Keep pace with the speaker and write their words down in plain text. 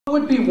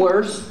would be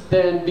worse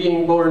than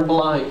being born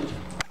blind?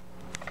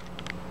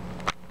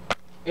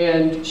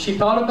 And she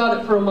thought about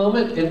it for a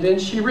moment, and then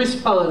she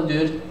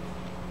responded,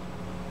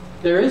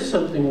 there is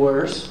something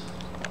worse.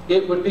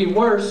 It would be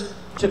worse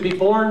to be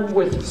born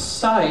with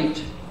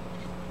sight,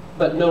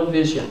 but no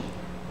vision.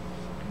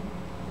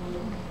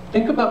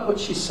 Think about what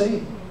she's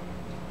saying.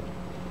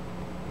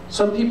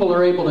 Some people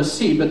are able to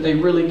see, but they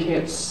really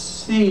can't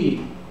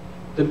see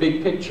the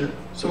big picture.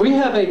 So we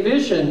have a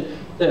vision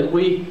that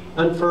we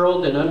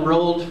unfurled and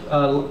unrolled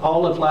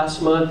all of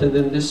last month, and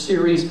then this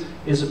series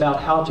is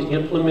about how to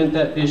implement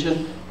that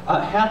vision.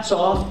 Hats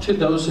off to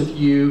those of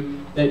you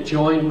that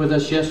joined with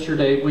us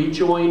yesterday. We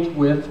joined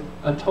with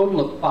a total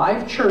of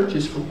 5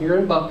 churches from here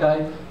in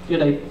Buckeye,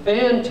 did a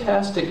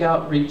fantastic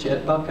outreach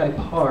at Buckeye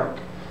Park.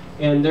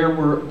 And there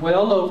were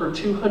well over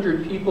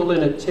 200 people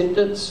in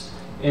attendance.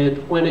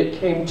 And when it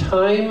came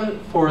time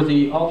for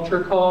the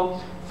altar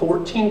call,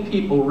 14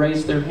 people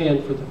raised their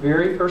hand for the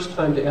very first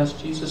time to ask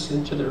Jesus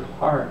into their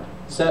heart.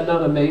 Is that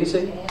not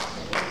amazing?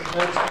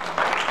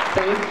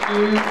 Thank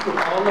you for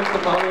all of the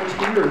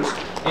volunteers.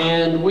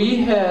 And we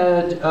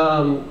had,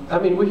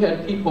 we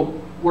had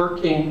people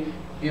working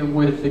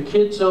with the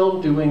Kids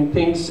Zone, doing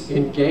things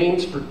in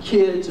games for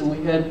kids, and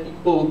we had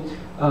people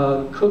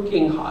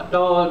cooking hot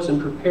dogs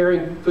and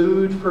preparing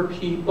food for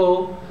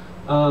people.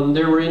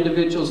 There were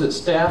individuals that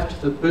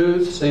staffed the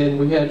booths, and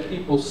we had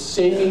people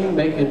singing,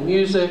 making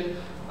music,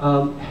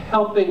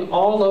 helping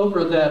all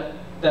over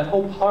that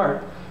whole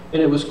park.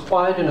 And it was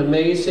quite an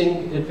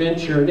amazing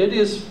adventure, and it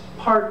is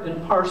part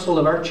and parcel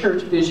of our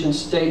church vision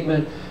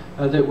statement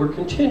that we're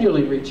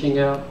continually reaching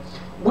out.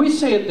 We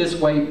say it this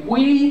way: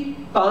 we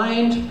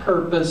find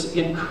purpose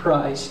in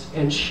Christ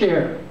and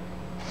share.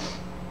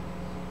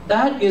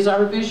 That is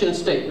our vision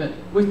statement.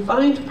 We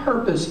find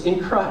purpose in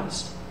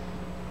Christ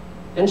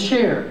and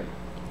share.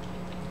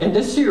 And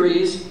this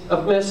series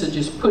of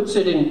messages puts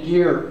it in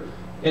gear.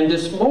 And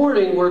this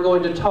morning we're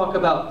going to talk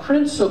about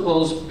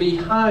principles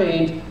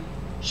behind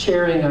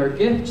sharing our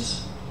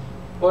gifts.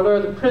 What are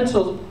the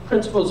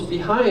principles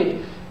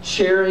behind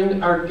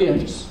sharing our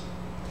gifts?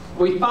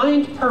 We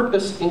find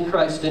purpose in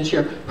Christ and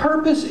share.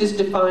 Purpose is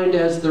defined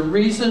as the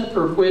reason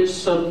for which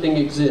something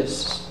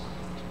exists,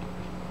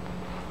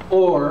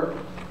 or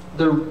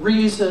the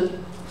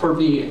reason for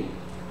being.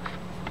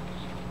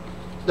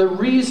 The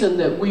reason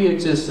that we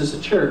exist as a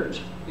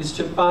church is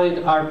to find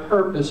our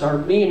purpose, our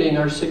meaning,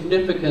 our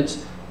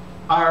significance,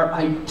 our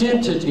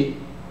identity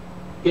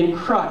in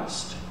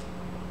Christ.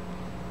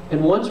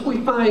 And once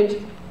we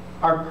find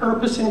our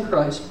purpose in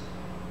Christ,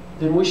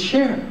 then we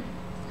share.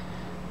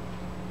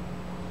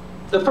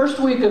 The first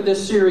week of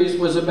this series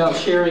was about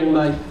sharing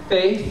my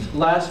faith.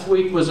 Last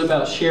week was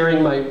about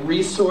sharing my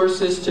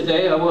resources.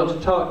 Today I want to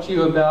talk to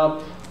you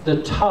about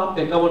the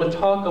topic. I want to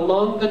talk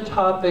along the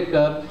topic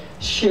of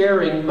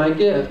sharing my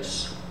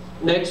gifts.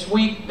 Next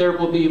week there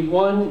will be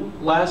one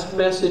last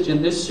message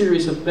in this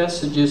series of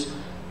messages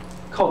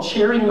called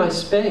Sharing My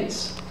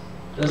Space.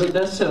 Doesn't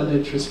that sound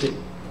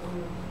interesting?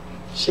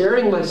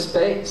 Sharing my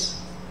space.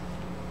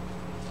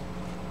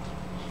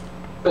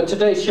 But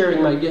today,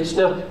 sharing my gifts.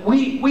 Now,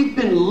 we've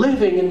been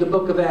living in the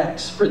book of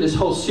Acts for this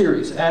whole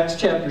series. Acts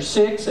chapter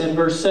 6 and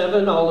verse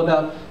 7, all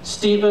about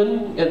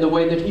Stephen and the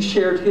way that he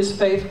shared his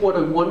faith. What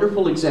a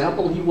wonderful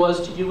example he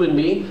was to you and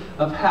me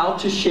of how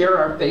to share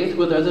our faith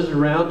with others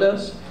around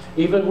us.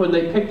 Even when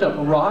they picked up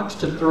rocks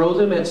to throw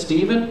them at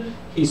Stephen,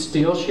 he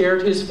still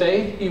shared his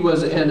faith. He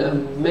was an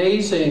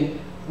amazing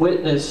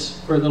witness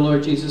for the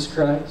Lord Jesus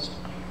Christ.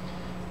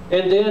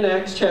 And then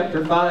Acts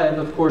chapter 5,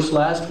 of course,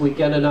 last week,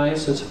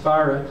 Ananias and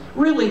Sapphira,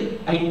 really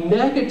a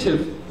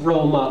negative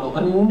role model,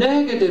 a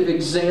negative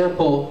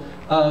example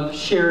of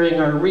sharing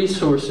our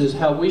resources,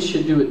 how we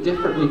should do it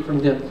differently from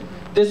them.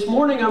 This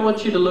morning, I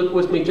want you to look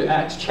with me to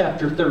Acts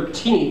chapter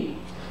 13.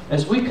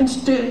 As we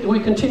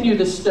continue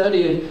the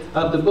study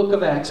of the book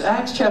of Acts.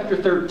 Acts chapter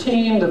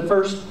 13, the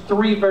first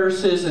 3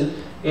 verses,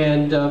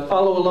 and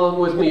follow along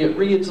with me. It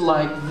reads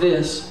like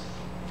this.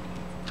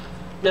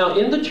 Now,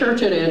 in the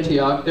church at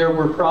Antioch, there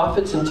were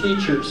prophets and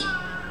teachers: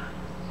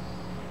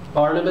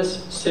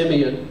 Barnabas,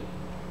 Simeon,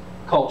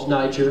 called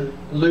Niger,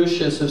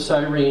 Lucius of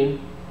Cyrene,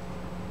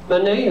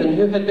 Manaen,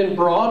 who had been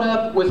brought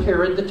up with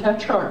Herod the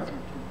Tetrarch,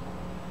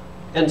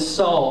 and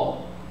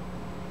Saul.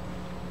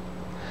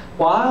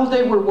 While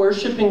they were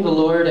worshiping the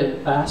Lord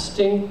and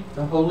fasting,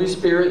 the Holy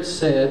Spirit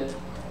said,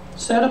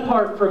 "Set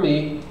apart for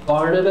me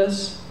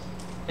Barnabas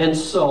and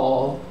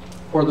Saul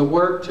for the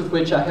work to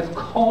which I have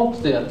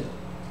called them."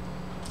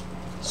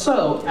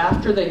 So,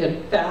 after they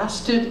had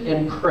fasted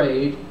and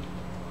prayed,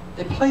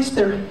 they placed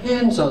their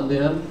hands on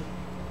them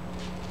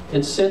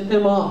and sent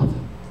them off.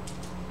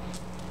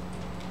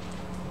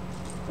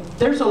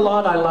 There's a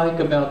lot I like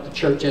about the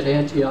church at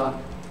Antioch.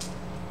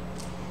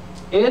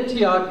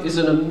 Antioch is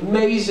an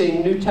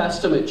amazing New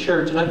Testament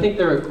church, and I think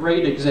they're a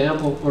great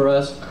example for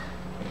us.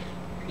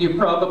 You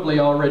probably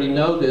already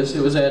know this.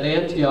 It was at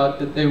Antioch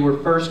that they were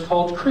first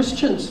called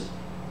Christians.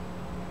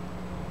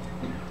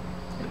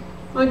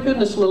 My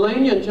goodness,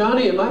 Lelania and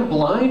Johnny, am I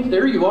blind?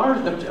 There you are.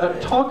 I'm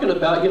talking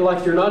about you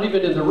like you're not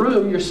even in the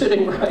room. You're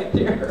sitting right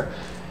there.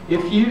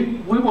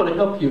 we want to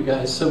help you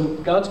guys, so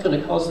God's going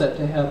to cause that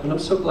to happen. I'm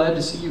so glad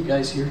to see you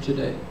guys here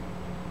today.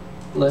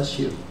 Bless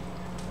you.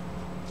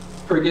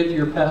 Forgive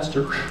your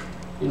pastor.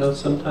 You know,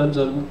 sometimes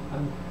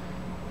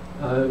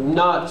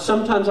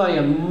sometimes I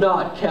am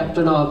not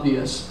Captain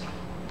Obvious.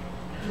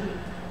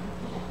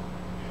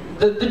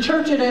 The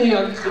church at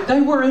Antioch,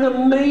 they were an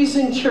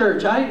amazing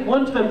church. I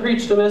one time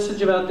preached a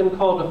message about them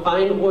called a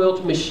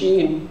fine-oiled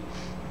machine,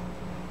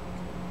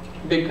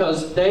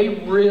 because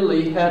they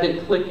really had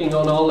it clicking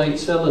on all 8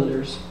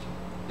 cylinders.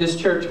 This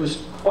church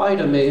was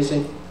quite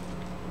amazing.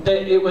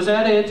 It was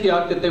at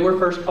Antioch that they were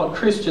first called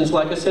Christians,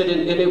 like I said,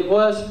 and it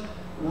was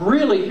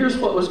really, here's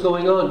what was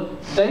going on.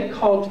 They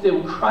called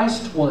them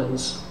Christ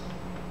ones.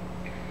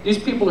 These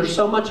people are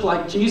so much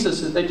like Jesus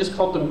that they just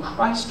called them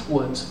Christ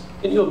ones.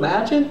 Can you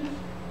imagine?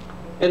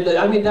 And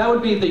I mean, that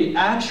would be the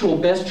actual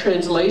best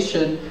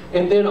translation.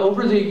 And then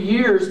over the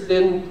years,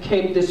 then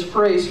came this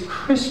phrase,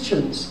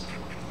 Christians,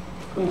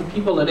 from the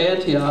people at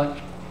Antioch.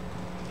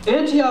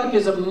 Antioch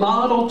is a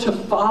model to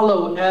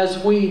follow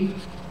as we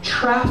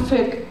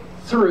traffic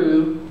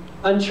through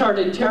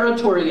uncharted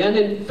territory. And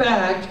in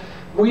fact,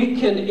 we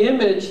can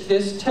image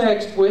this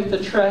text with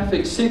a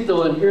traffic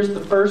signal. And here's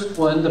the first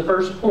one, the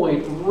first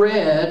point.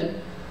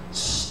 Red,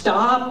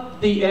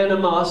 stop the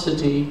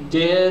animosity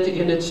dead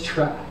in its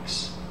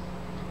tracks.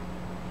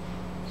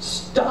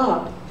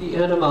 Stop the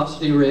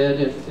animosity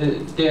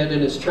dead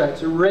in its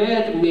tracks.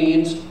 Red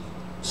means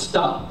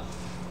stop.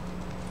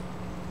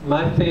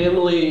 My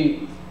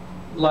family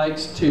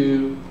likes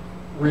to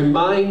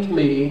remind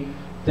me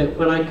that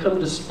when I come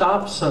to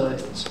stop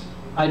signs,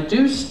 I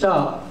do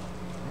stop,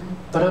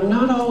 but I'm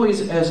not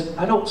always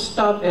I don't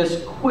stop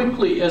as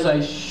quickly as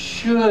I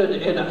should,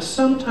 and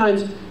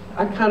sometimes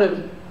I kind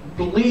of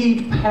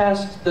bleed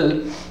past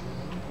the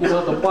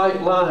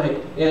white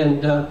line,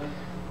 and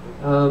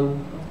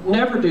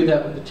never do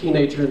that with a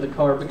teenager in the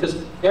car,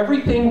 because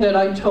everything that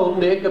I told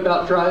Nick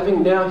about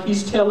driving, now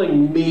he's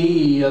telling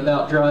me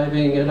about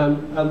driving, and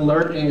I'm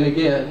learning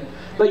again.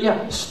 But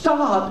yeah,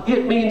 stop,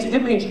 it means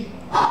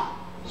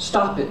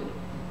stop it.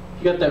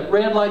 You got that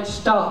red light,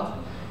 stop.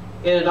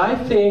 And I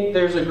think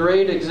there's a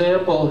great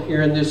example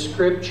here in this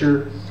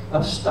scripture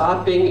of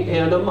stopping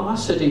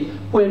animosity.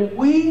 When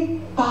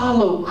we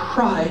follow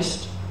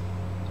Christ,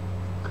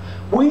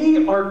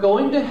 we are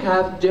going to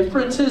have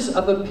differences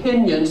of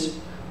opinions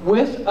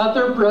with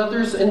other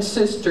brothers and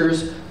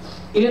sisters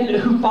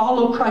who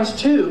follow Christ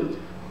too.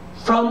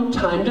 From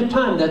time to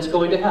time, that's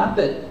going to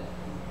happen.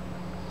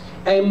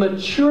 A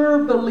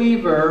mature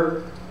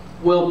believer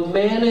will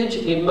manage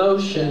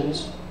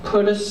emotions,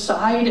 put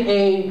aside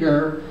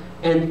anger,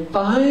 and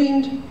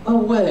find a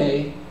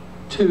way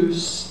to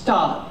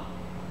stop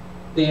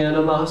the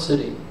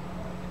animosity.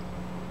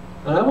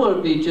 And I want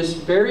to be just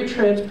very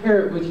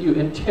transparent with you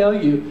and tell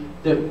you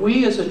that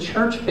we as a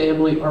church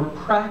family are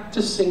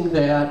practicing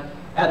that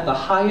at the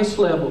highest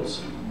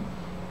levels.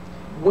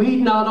 We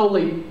not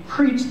only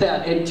preach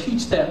that and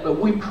teach that, but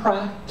we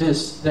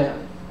practice that.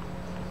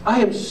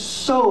 I am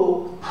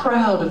so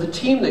proud of the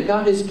team that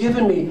God has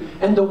given me,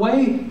 and the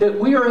way that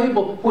we are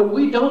able, when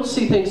we don't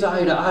see things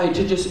eye to eye,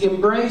 to just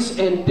embrace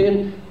and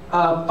then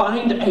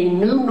find a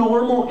new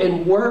normal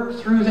and work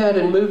through that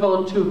and move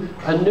on to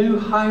a new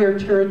higher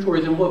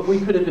territory than what we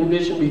could have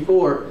envisioned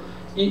before.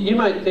 You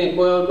might think,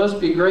 well, it must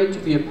be great to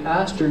be a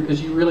pastor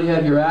because you really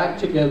have your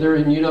act together,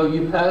 and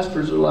you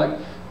pastors are like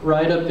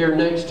right up there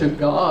next to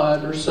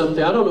God or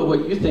something. I don't know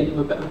what you think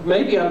about it.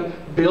 Maybe I'm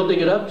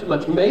building it up too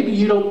much. Maybe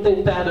you don't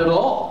think that at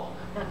all.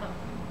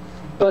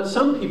 But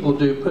some people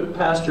do put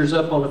pastors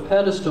up on a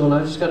pedestal, and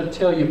I've just got to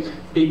tell you,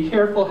 be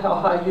careful how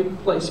high you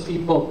place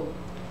people,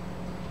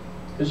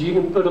 because you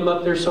can put them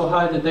up there so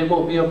high that they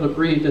won't be able to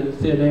breathe in the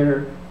thin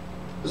air,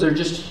 because they're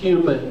just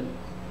human.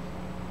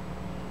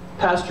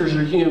 Pastors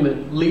are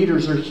human.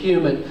 Leaders are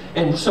human.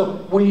 And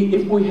so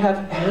if we have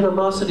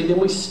animosity, then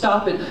we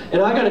stop it.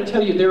 And I got to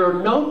tell you, there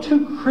are no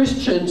two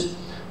Christians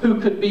who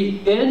could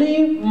be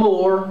any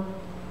more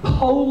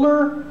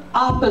polar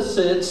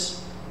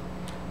opposites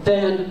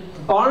than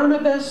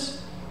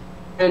Barnabas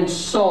and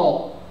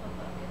Saul.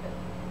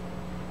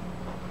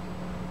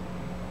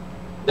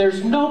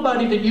 There's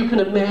nobody that you can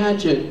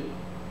imagine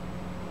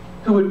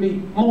who would be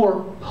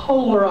more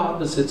polar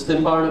opposites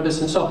than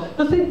Barnabas and Saul.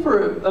 Now think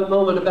for a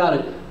moment about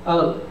it.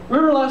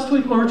 Remember last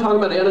week when we were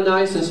talking about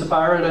Ananias and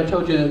Sapphira, and I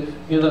told you,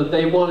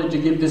 they wanted to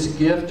give this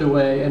gift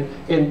away,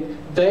 and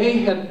they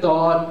had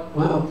thought,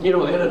 well,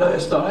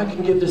 Ananias thought, I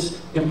can give this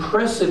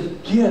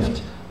impressive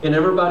gift, and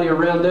everybody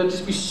around them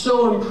just be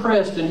so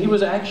impressed, and he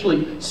was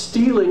actually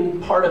stealing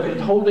part of it,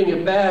 holding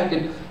it back,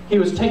 and he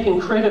was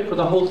taking credit for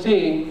the whole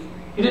thing.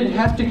 He didn't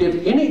have to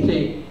give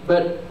anything,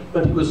 but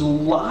he was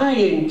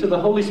lying to the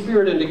Holy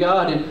Spirit and to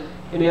God,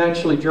 and he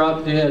actually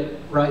dropped dead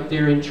right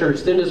there in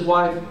church. Then his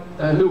wife,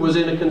 who was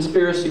in a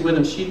conspiracy with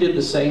him, she did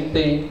the same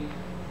thing.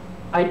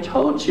 I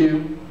told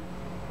you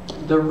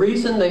the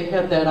reason they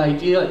had that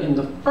idea in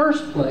the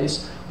first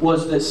place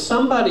was that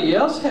somebody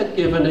else had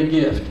given a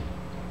gift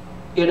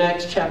in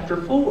Acts chapter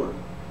 4,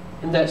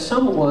 and that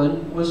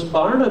someone was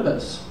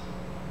Barnabas.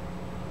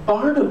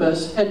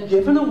 Barnabas had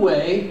given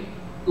away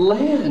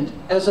land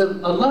as a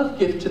love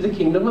gift to the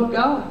kingdom of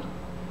God.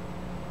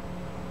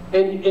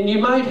 And you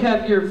might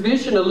have your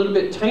vision a little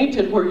bit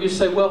tainted where you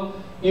say, well,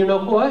 you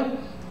know what?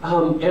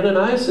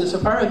 Ananias and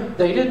Sapphira,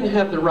 they didn't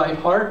have the right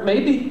heart.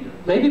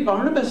 Maybe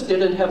Barnabas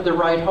didn't have the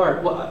right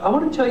heart. Well, I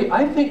want to tell you,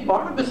 I think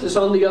Barnabas is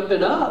on the up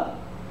and up.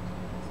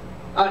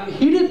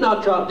 He did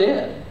not drop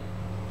dead.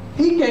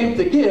 He gave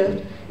the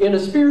gift in a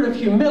spirit of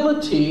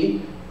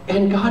humility,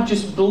 and God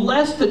just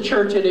blessed the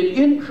church and it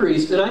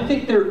increased. And I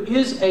think there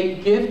is a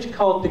gift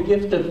called the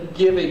gift of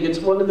giving. It's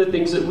one of the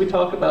things that we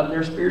talk about in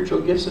our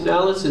spiritual gifts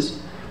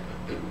analysis.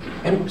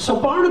 And so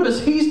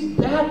Barnabas, he's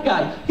that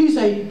guy. He's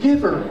a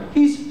giver.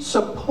 He's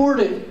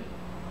supportive.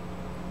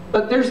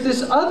 But there's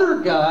this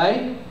other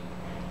guy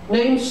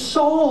named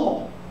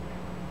Saul,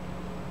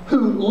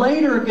 who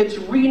later gets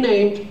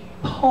renamed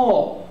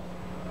Paul.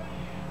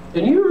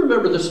 And you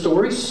remember the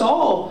story.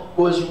 Saul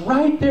was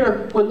right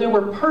there when they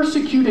were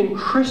persecuting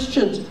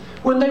Christians,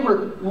 when they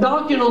were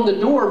knocking on the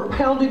door,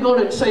 pounding on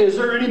it and saying, is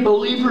there any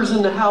believers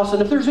in the house?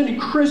 And if there's any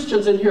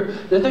Christians in here,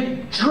 that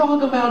they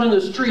drug them out in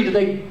the street and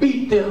they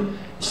beat them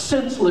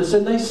senseless.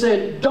 And they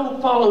said,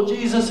 don't follow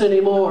Jesus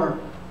anymore.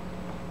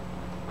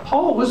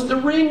 Paul was the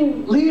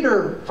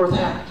ringleader for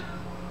that.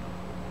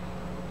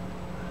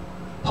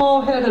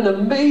 Paul had an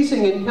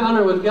amazing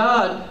encounter with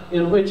God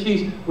in which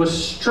he was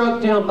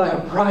struck down by a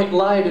bright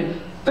light and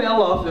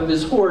fell off of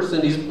his horse,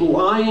 and he's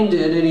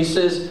blinded, and he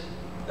says,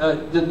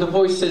 the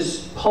voice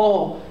says,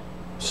 Paul,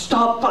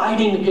 stop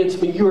fighting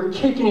against me. You are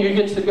kicking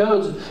against the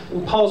goads.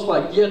 And Paul's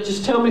like, yeah,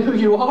 just tell me who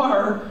you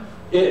are,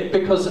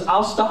 because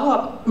I'll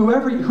stop. Who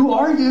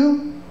are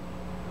you?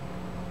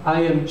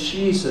 I am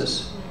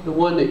Jesus, the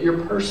one that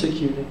you're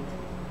persecuting.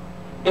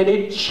 And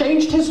it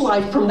changed his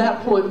life from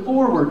that point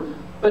forward.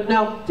 But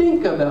now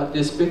think about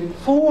this.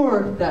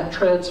 Before that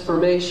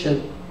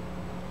transformation,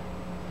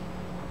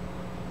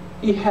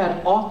 he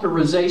had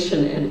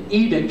authorization and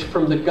edict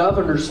from the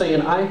governor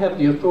saying, I have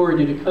the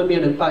authority to come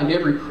in and find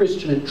every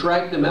Christian and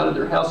drag them out of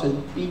their house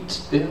and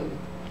beat them.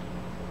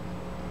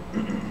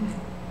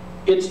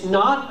 It's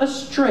not a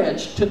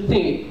stretch to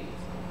think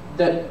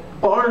that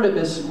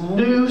Barnabas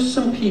knew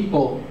some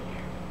people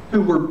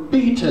who were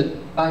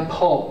beaten by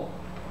Paul.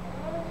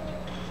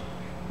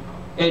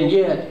 And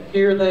yet,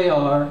 here they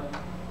are,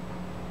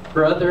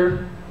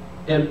 brother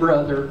and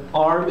brother,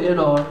 arm in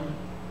arm,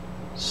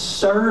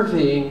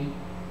 serving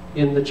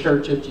in the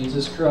Church of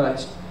Jesus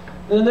Christ.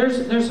 And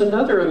then there's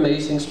another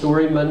amazing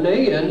story.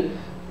 Manaen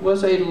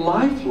was a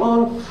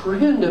lifelong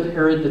friend of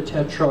Herod the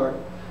Tetrarch.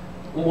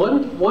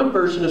 One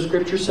version of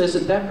Scripture says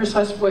it that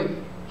precise way.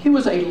 He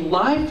was a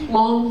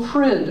lifelong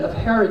friend of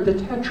Herod the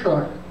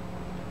Tetrarch.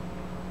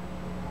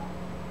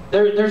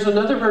 There's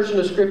another version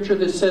of Scripture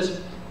that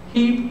says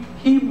he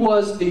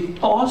was the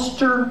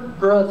foster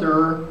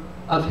brother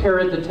of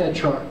Herod the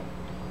Tetrarch.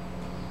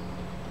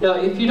 Now,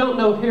 if you don't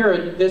know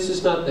Herod, this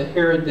is not the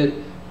Herod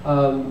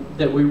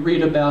that we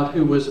read about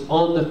who was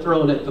on the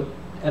throne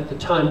at the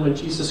time when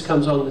Jesus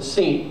comes on the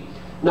scene.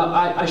 Now,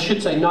 I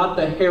should say not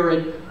the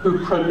Herod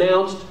who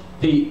pronounced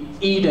the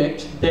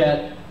edict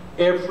that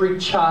every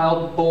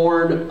child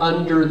born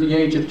under the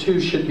age of 2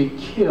 should be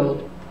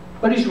killed.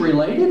 But he's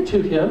related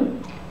to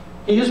him.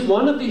 He is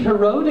one of the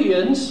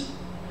Herodians.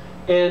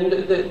 And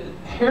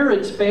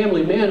Herod's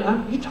family,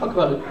 man, you talk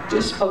about a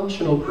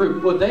dysfunctional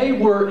group. Well, they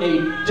were a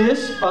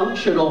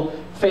dysfunctional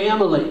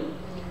family.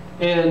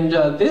 And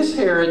this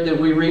Herod that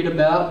we read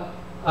about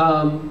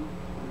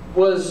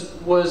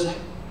was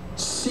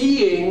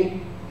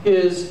seeing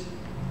his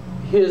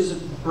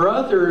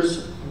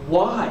brother's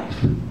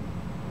wife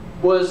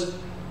was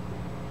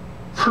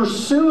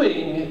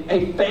pursuing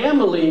a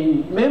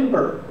family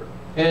member,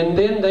 and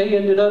then they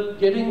ended up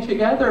getting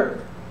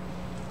together.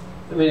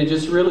 I mean, it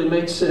just really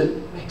makes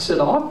it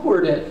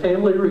awkward at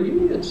family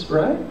reunions,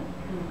 right?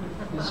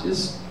 It's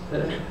just,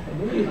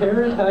 hey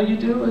Herod, how you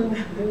doing?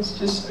 It's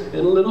just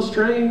been a little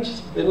strange,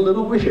 it's been a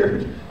little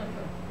weird.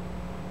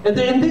 And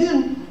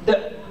then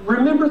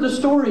remember the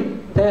story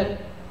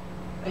that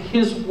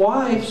his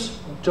wife's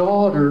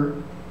daughter,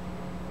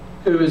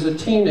 who is a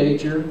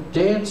teenager,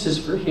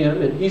 dances for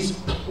him, and he's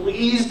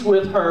pleased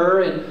with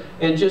her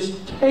and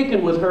just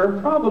taken with her,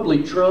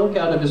 probably drunk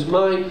out of his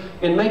mind,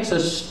 and makes a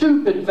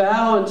stupid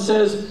vow and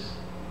says,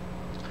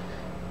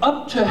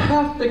 up to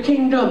half the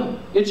kingdom,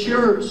 it's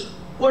yours.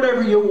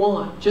 Whatever you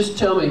want, just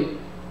tell me.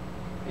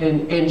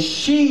 And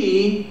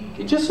she,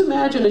 just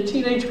imagine a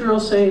teenage girl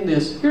saying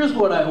this, here's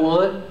what I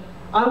want.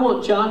 I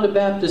want John the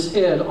Baptist's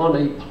head on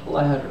a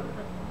platter.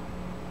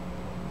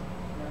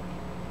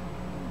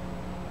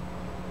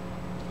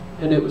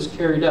 And it was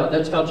carried out.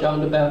 That's how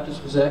John the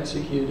Baptist was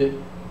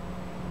executed.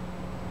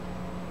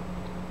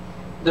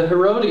 The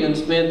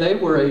Herodians, man, they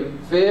were a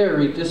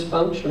very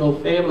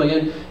dysfunctional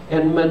family.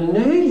 And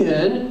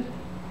Manaen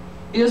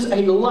is a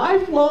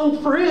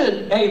lifelong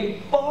friend, a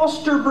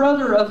foster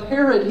brother of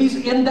Herod. He's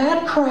in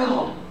that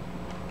crowd.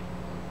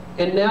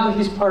 And now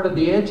he's part of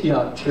the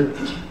Antioch church.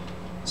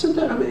 Isn't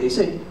that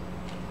amazing?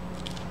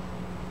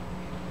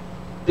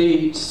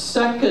 The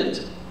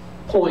second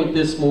point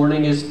this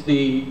morning is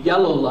the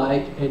yellow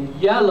light, and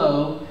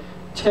yellow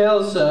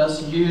tells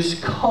us use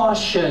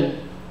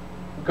caution.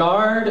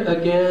 Guard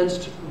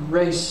against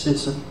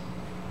racism.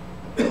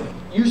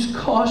 Use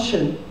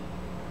caution.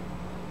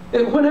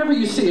 Whenever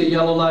you see a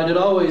yellow light, it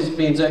always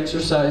means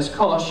exercise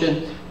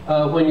caution.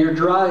 When you're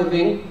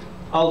driving,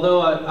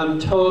 although I'm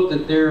told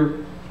that there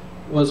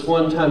was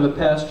one time a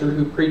pastor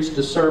who preached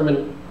a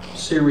sermon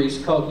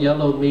series called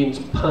Yellow Means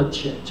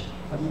Punch It.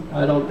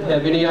 I don't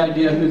have any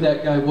idea who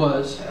that guy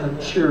was,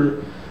 I'm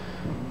sure.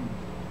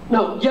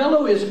 No,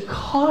 yellow is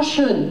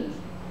caution.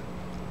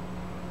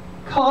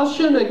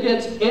 Caution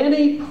against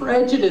any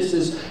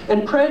prejudices.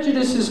 And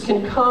prejudices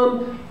can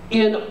come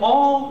in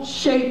all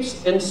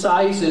shapes and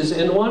sizes,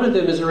 and one of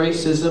them is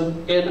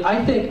racism. And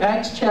I think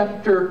Acts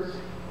chapter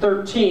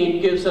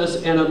 13 gives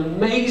us an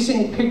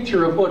amazing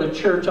picture of what a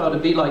church ought to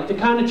be like. The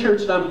kind of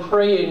church that I'm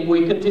praying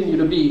we continue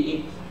to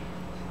be.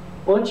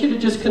 I want you to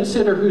just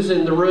consider who's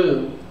in the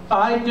room.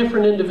 5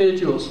 different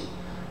individuals.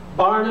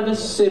 Barnabas,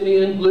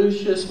 Simeon,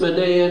 Lucius,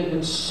 Manaen,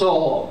 and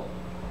Saul.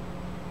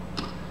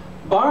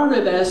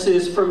 Barnabas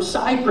is from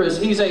Cyprus.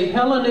 He's a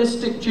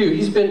Hellenistic Jew.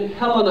 He's been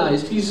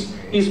Hellenized.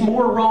 He's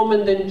more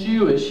Roman than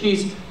Jewish.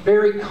 He's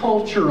very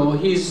cultural.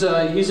 He's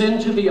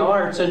into the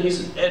arts, and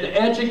he's an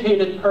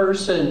educated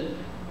person.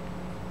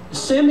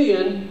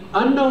 Simeon,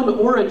 unknown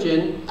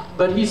origin,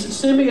 but he's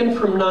Simeon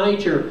from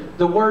Niger.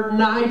 The word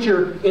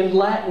Niger in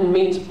Latin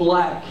means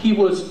black. He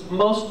was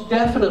most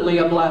definitely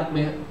a black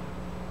man.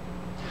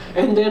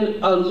 And then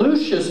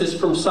Lucius is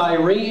from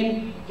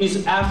Cyrene.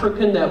 He's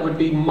African. That would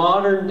be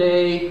modern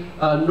day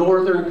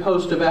northern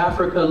coast of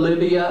Africa,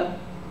 Libya.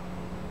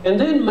 And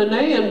then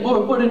Manaen,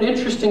 boy, what an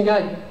interesting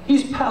guy.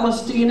 He's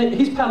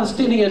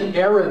Palestinian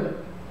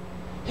Arab.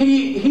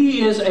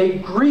 He is a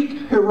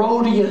Greek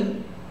Herodian.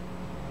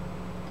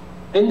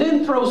 And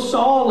then throw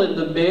Saul in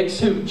the mix,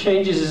 who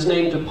changes his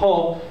name to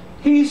Paul.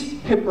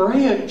 He's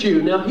Hebraic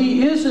Jew. Now,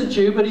 he is a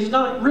Jew, but he's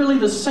not really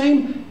the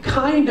same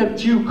kind of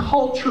Jew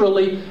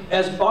culturally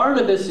as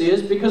Barnabas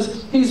is,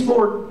 because he's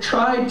more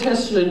tried,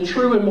 tested, and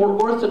true, and more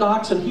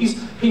orthodox, and he's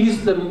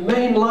the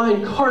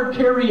mainline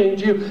card-carrying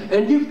Jew.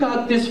 And you've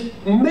got this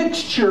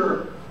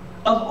mixture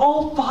of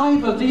all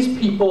 5 of these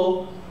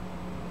people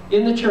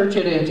in the church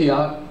at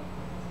Antioch,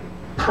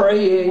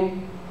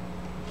 praying,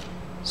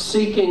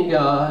 seeking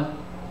God,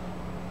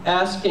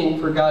 asking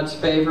for God's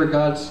favor,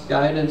 God's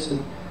guidance,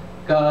 and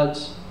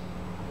God's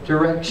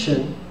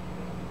direction.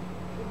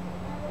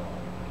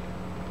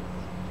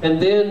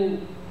 And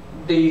then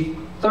the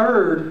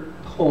third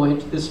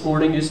point this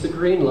morning is the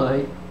green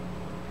light.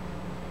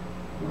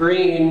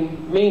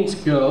 Green means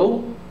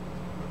go,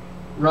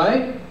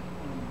 right?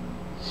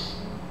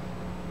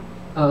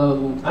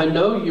 I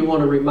know you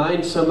want to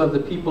remind some of the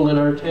people in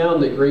our town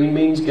that green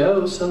means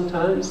go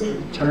sometimes.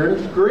 It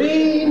turns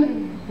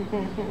green.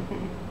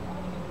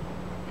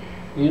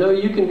 You know,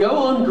 you can go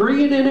on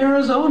green in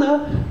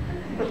Arizona.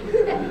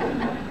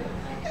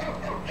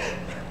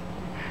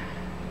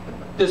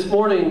 This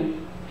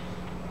morning,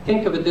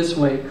 think of it this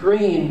way.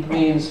 Green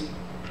means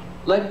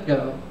let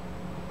go.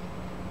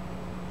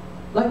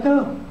 Let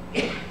go.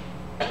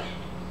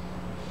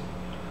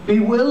 Be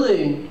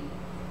willing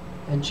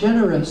and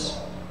generous.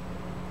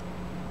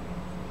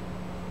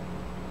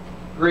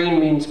 Green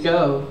means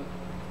go.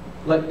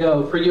 Let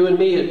go. For you and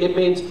me, it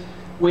means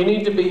we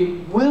need to be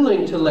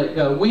willing to let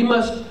go. We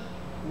must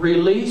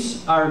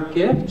release our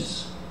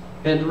gifts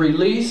and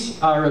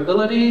release our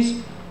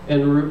abilities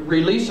and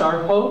release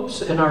our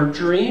hopes and our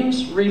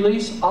dreams.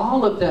 Release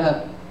all of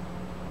that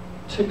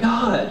to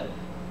God.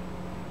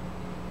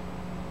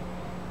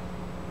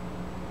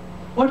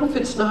 What if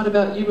it's not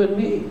about you and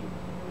me?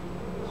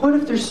 What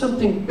if there's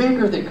something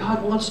bigger that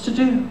God wants to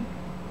do?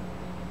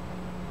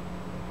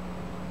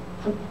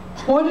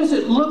 What does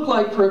it look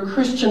like for a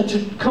Christian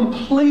to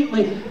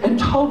completely and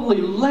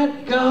totally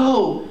let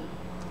go?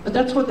 But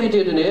that's what they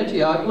did in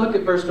Antioch. Look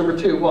at verse number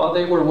 2. While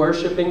they were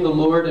worshiping the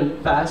Lord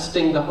and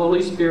fasting, the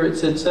Holy Spirit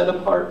said, "Set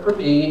apart for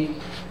me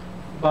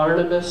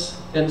Barnabas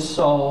and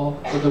Saul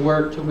for the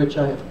work to which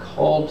I have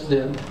called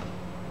them."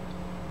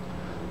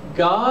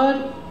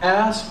 God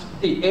asked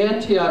the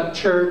Antioch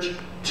church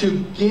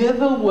to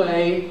give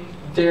away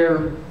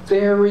their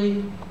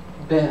very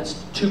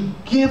best. To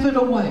give it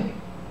away.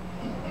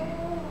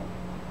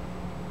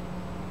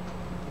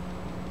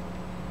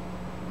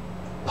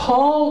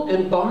 Paul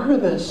and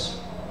Barnabas.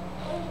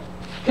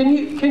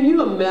 Can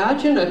you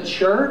imagine a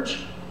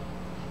church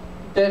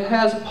that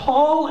has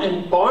Paul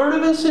and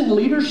Barnabas in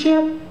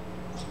leadership?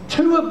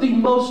 2 of the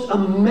most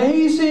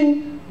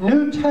amazing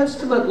New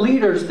Testament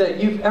leaders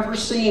that you've ever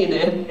seen.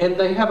 And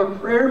they have a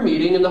prayer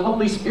meeting and the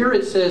Holy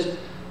Spirit says,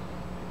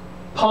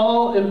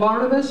 "Paul and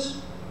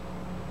Barnabas,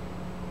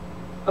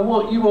 I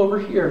want you over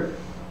here."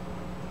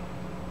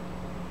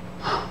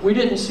 We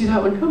didn't see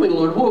that one coming,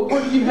 Lord.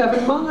 What do you have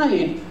in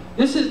mind?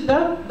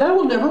 That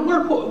will never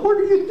work. What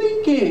are you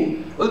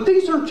thinking? Well,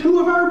 these are 2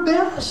 of our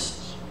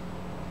best.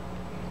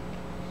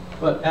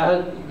 But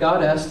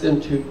God asked them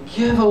to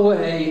give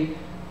away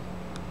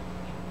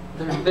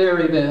their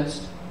very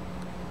best.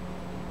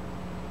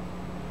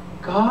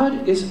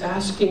 God is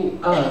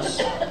asking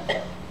us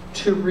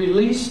to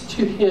release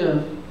to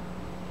Him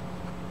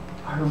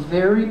our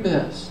very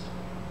best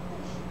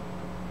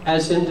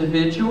as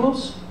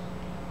individuals,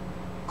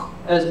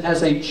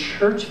 as a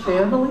church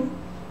family.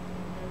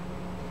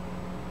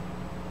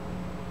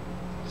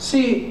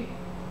 See,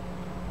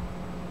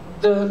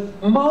 the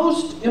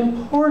most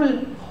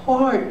important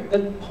part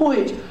and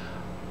point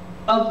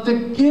of the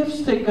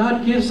gifts that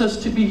God gives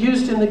us to be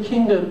used in the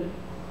kingdom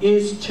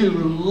is to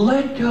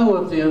let go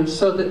of them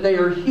so that they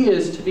are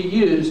His to be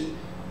used.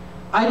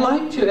 I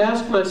like to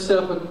ask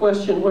myself a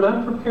question when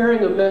I'm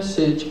preparing a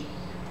message.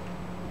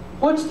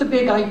 What's the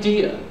big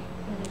idea?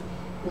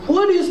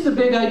 What is the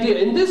big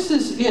idea? And this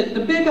is it.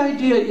 The big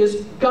idea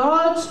is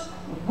God's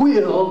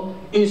will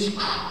is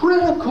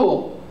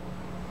critical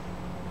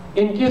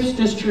in gifts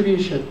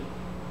distribution.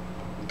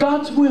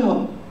 God's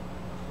will.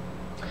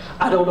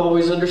 I don't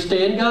always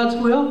understand God's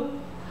will.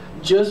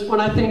 Just when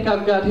I think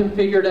I've got Him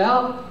figured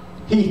out,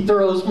 He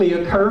throws me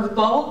a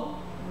curveball.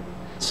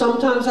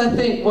 Sometimes I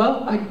think,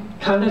 well, I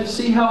kind of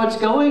see how it's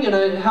going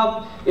and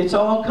how it's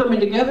all coming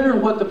together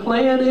and what the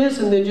plan is,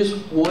 and then just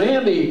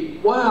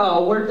whammy.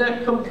 Wow, where'd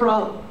that come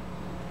from?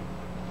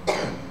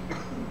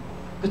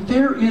 But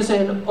there is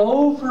an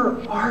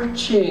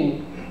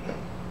overarching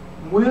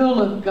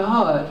will of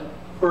God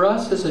for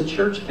us as a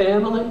church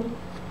family,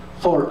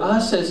 for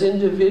us as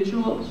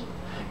individuals,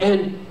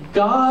 and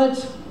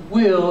God's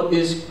will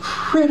is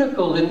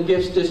critical in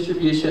gifts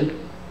distribution.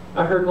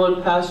 I heard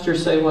one pastor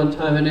say one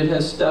time, and it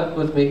has stuck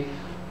with me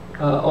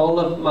all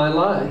of my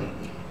life.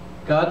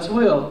 God's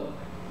will.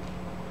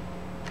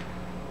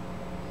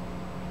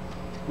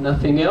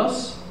 Nothing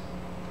else.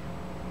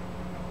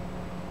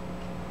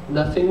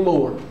 Nothing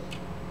more.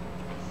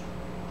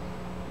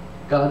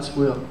 God's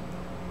will.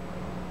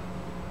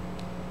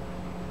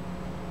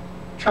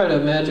 Try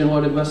to imagine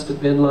what it must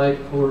have been like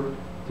for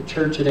the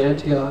church at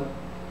Antioch.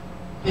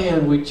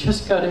 Man, we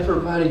just got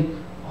everybody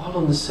all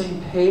on the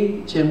same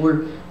page, and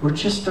we're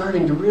just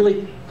starting to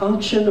really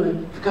function.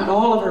 We've got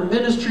all of our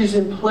ministries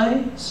in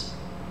place.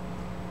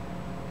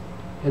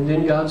 And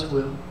then God's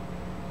will.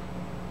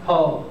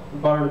 Paul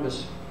and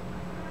Barnabas.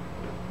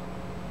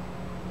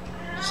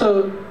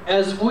 So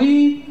as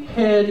we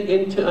head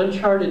into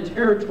uncharted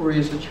territory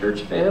as a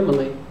church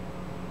family,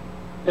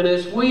 and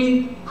as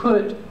we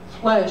put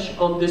flesh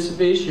on this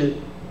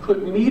vision,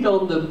 put meat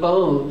on the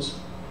bones,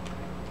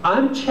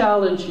 I'm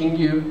challenging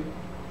you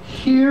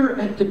here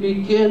at the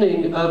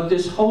beginning of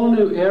this whole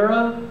new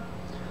era.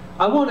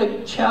 I want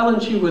to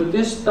challenge you with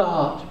this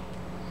thought: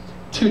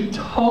 to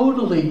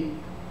totally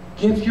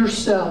give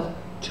yourself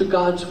to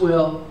God's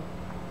will.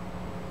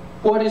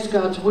 What is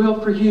God's will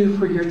for you,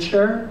 for your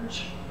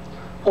church?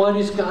 What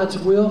is God's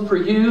will for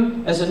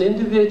you as an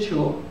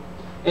individual?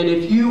 And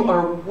if you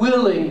are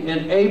willing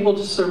and able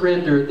to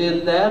surrender,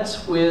 then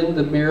that's when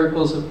the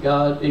miracles of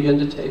God begin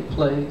to take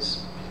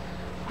place.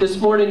 This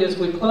morning as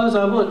we close,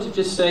 I want to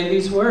just say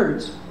these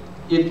words.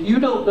 If you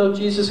don't know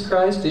Jesus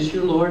Christ as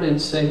your Lord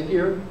and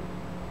Savior,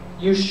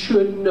 you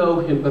should know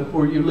Him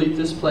before you leave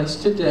this place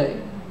today.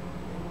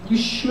 You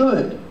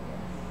should.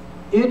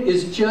 It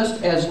is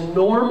just as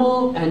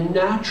normal and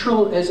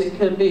natural as it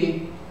can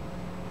be.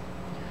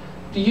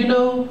 Do you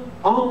know,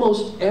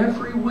 almost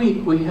every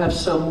week we have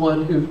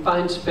someone who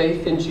finds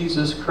faith in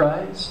Jesus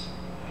Christ.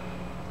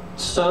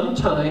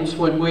 Sometimes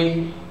when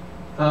we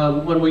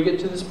get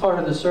to this part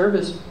of the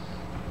service,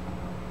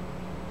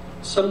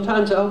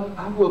 sometimes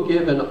I will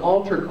give an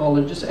altar call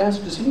and just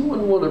ask, does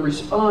anyone want to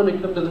respond and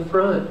come to the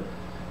front?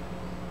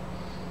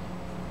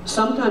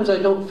 Sometimes I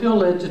don't feel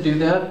led to do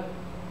that.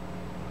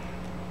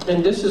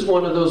 And this is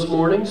one of those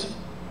mornings.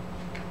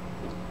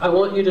 I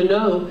want you to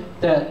know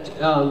that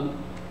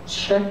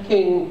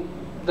checking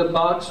the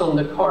box on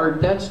the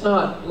card, that's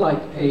not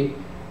a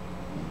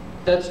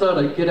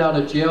get out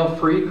of jail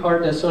free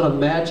card. That's not a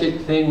magic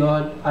thing.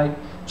 I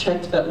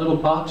checked that little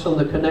box on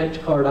the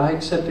Connect card. I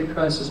accepted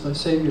Christ as my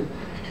Savior.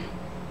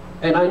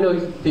 And I know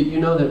that you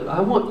know that.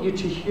 I want you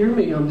to hear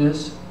me on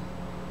this.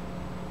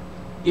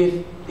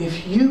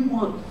 If you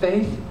want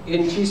faith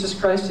in Jesus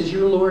Christ as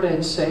your Lord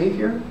and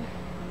Savior,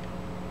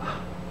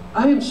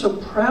 I am so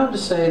proud to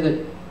say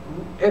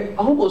that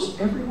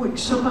almost every week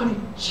somebody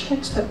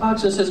checks that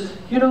box and says,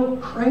 you know,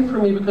 pray for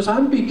me because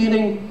I'm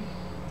beginning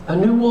a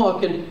new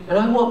walk and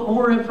I want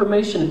more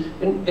information.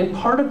 And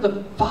part of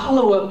the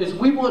follow-up is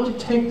we want to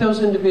take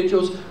those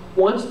individuals,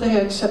 once they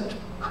accept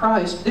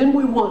Christ, then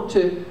we want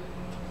to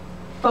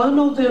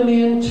funnel them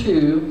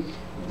into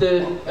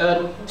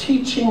the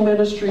teaching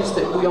ministries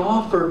that we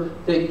offer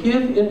that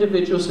give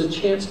individuals a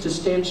chance to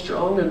stand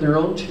strong on their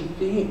own 2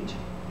 feet.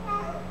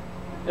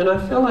 And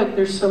I feel like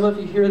there's some of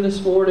you here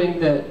this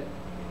morning that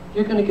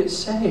you're going to get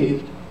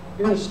saved.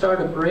 You're going to start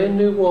a brand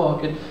new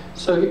walk. And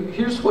so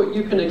here's what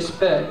you can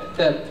expect,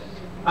 that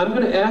I'm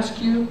going to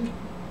ask you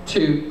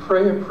to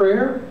pray a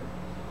prayer.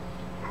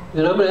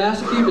 Then I'm going to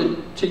ask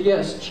you to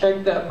yes,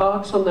 check that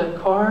box on that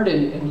card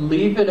and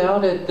leave it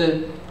out at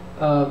the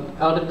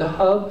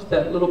hub,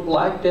 that little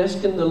black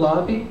desk in the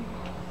lobby.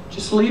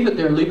 Just leave it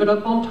there. Leave it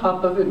up on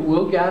top of it, and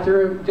we'll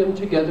gather them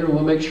together, and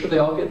we'll make sure they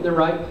all get in the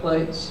right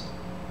place.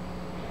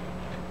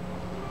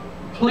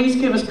 Please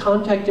give us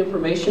contact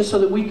information so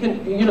that we can,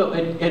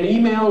 an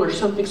email or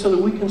something so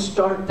that we can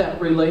start that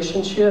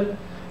relationship.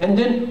 And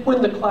then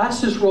when the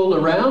classes roll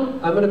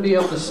around, I'm going to be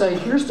able to say,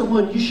 here's the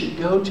one you should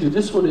go to.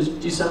 This one is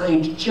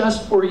designed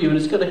just for you, and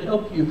it's going to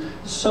help you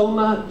so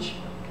much.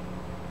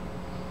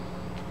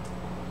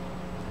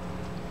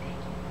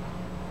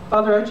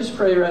 Father, I just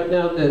pray right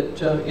now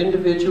that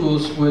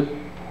individuals would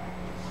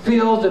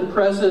feel the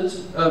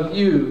presence of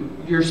you,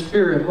 your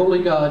Spirit,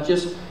 Holy God,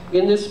 just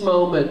in this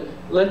moment.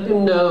 Let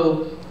them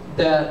know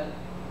that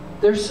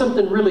there's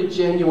something really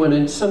genuine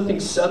and something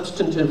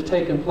substantive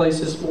taking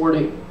place this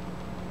morning.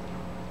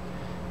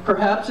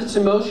 Perhaps it's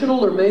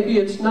emotional, or maybe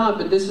it's not,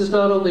 but this is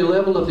not on the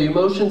level of the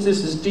emotions.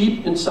 This is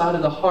deep inside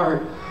of the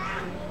heart.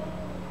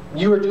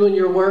 You are doing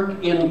your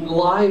work in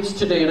lives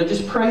today, and I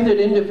just pray that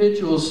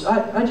individuals,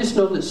 I just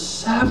know that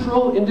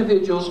several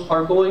individuals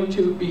are going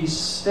to be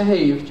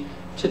saved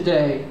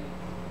today.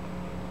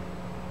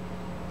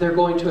 They're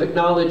going to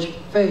acknowledge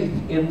faith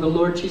in the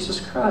Lord Jesus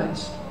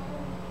Christ.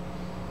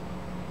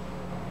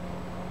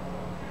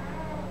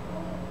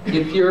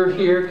 If you're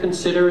here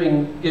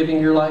considering giving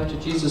your life to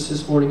Jesus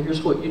this morning,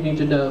 here's what you need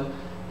to know.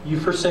 You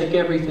forsake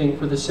everything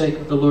for the sake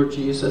of the Lord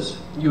Jesus.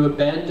 You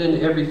abandon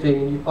everything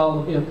and you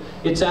follow Him.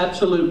 It's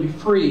absolutely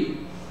free,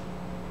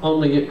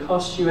 only it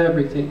costs you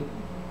everything.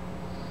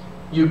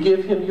 You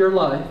give Him your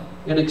life.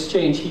 In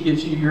exchange, He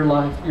gives you your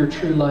life, your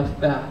true life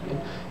back.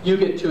 And you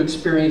get to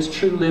experience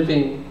true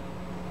living.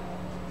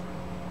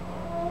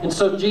 And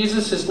so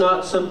Jesus is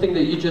not something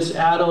that you just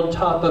add on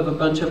top of a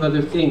bunch of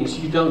other things.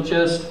 You don't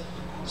just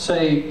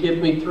say, give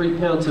me 3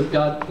 pounds of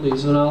God,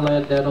 please, and I'll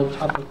add that on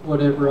top of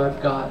whatever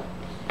I've got.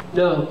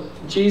 No,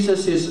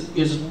 Jesus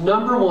is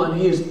number one.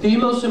 He is the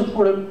most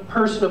important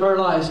person of our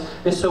lives.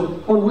 And so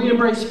when we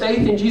embrace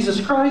faith in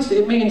Jesus Christ,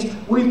 it means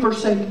we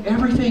forsake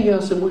everything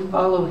else and we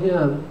follow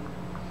Him.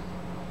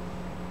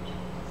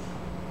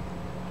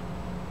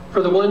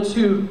 For the ones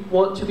who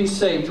want to be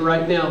saved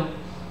right now,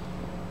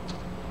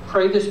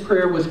 pray this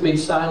prayer with me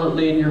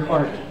silently in your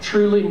heart.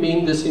 Truly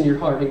mean this in your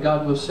heart, and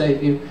God will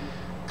save you.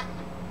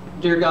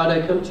 Dear God,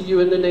 I come to you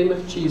in the name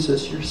of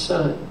Jesus, your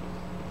Son.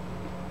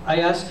 I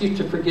ask you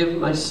to forgive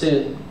my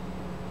sin.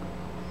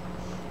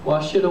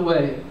 Wash it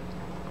away.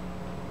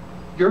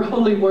 Your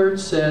holy word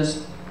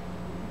says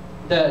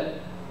that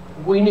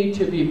we need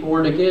to be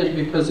born again,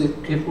 because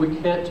if we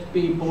can't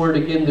be born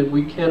again, then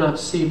we cannot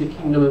see the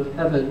kingdom of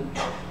heaven.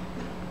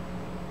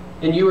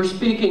 And you are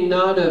speaking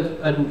not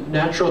of a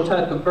natural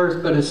type of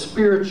birth, but a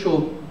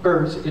spiritual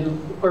birth,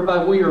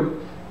 whereby we are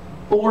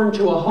born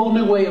to a whole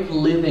new way of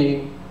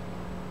living.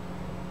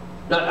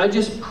 Now, I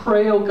just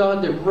pray, oh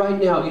God, that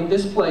right now, in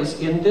this place,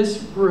 in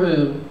this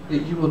room,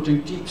 that you will do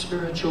deep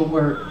spiritual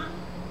work.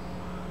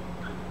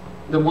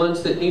 The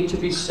ones that need to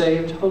be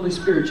saved, Holy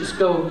Spirit, just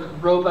go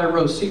row by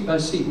row, seat by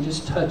seat, and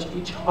just touch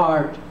each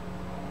heart,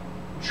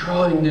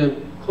 drawing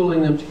them,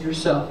 pulling them to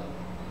yourself.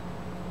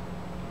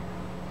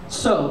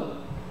 So,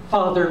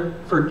 Father,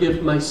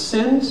 forgive my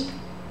sins,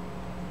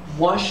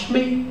 wash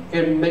me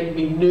and make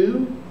me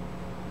new.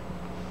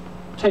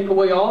 Take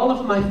away all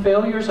of my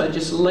failures. I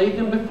just lay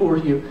them before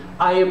you.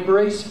 I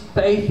embrace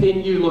faith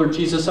in you, Lord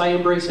Jesus. I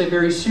embrace a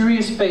very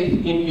serious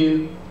faith in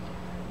you.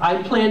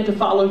 I plan to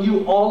follow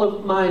you all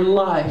of my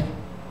life.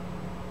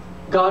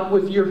 God,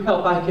 with your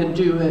help, I can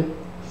do it.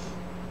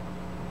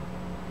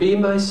 Be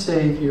my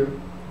Savior.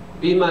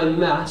 Be my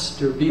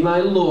Master. Be my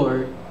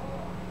Lord.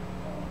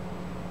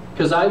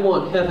 Because I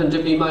want heaven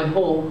to be my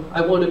home.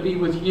 I want to be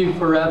with you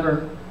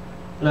forever.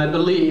 And I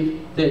believe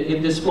that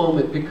in this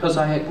moment, because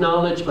I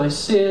acknowledge my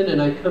sin and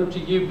I come to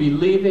you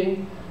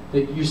believing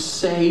that you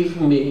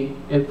save me,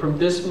 and from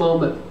this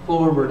moment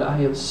forward I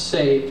am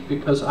saved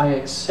because I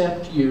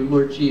accept you,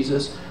 Lord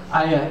Jesus.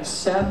 I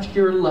accept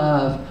your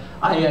love.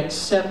 I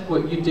accept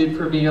what you did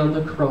for me on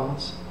the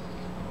cross.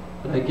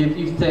 And I give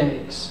you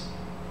thanks.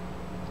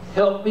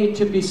 Help me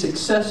to be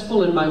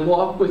successful in my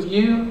walk with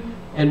you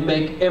and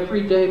make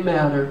every day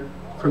matter.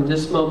 From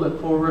this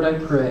moment forward, I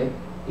pray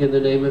in the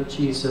name of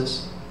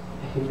Jesus.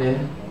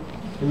 Amen.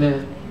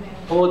 Amen.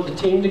 I want the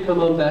team to come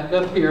on back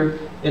up here.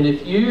 And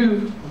if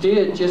you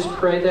did just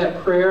pray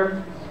that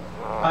prayer,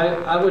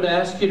 I would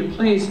ask you to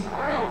please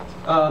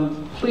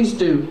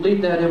do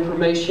leave that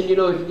information. You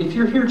know, if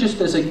you're here just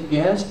as a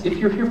guest, if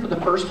you're here for the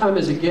first time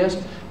as a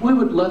guest, we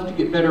would love to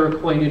get better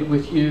acquainted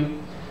with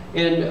you.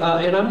 And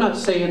I'm not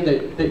saying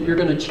that you're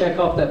going to check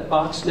off that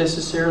box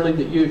necessarily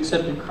that you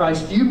accepted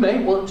Christ. You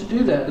may want to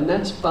do that, and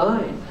that's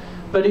fine.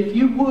 But if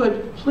you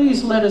would,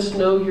 please let us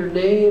know your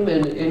name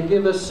and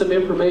give us some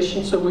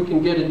information so we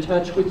can get in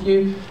touch with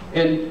you.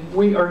 And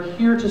we are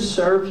here to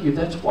serve you.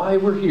 That's why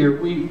we're here.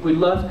 We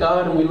love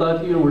God and we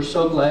love you, and we're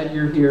so glad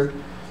you're here.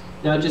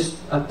 Now, just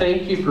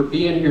thank you for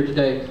being here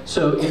today.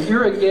 So if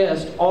you're a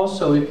guest,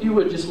 also, if you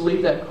would just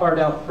leave that card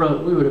out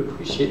front, we would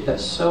appreciate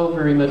that so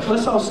very much.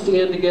 Let's all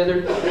stand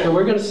together, and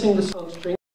we're going to sing the song String.